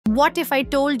What if I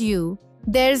told you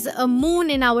there's a moon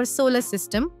in our solar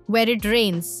system where it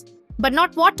rains, but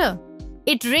not water?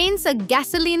 It rains a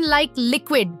gasoline-like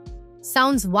liquid.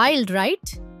 Sounds wild,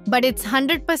 right? But it's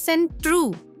 100%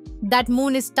 true. That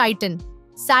moon is Titan,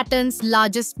 Saturn's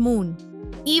largest moon,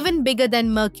 even bigger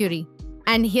than Mercury.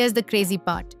 And here's the crazy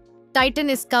part. Titan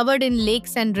is covered in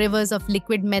lakes and rivers of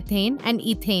liquid methane and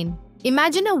ethane.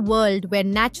 Imagine a world where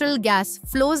natural gas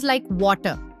flows like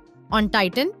water. On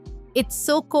Titan, it's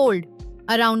so cold,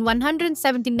 around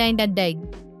 179 degrees,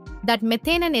 that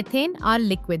methane and ethane are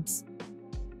liquids.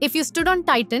 If you stood on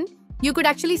Titan, you could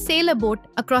actually sail a boat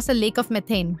across a lake of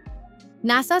methane.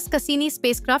 NASA's Cassini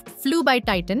spacecraft flew by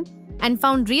Titan and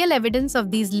found real evidence of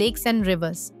these lakes and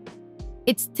rivers.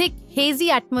 Its thick,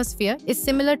 hazy atmosphere is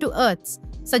similar to Earth's,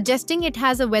 suggesting it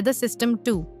has a weather system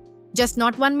too, just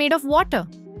not one made of water.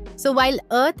 So while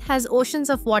Earth has oceans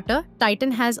of water,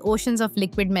 Titan has oceans of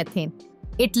liquid methane.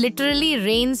 It literally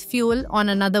rains fuel on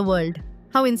another world.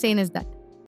 How insane is that?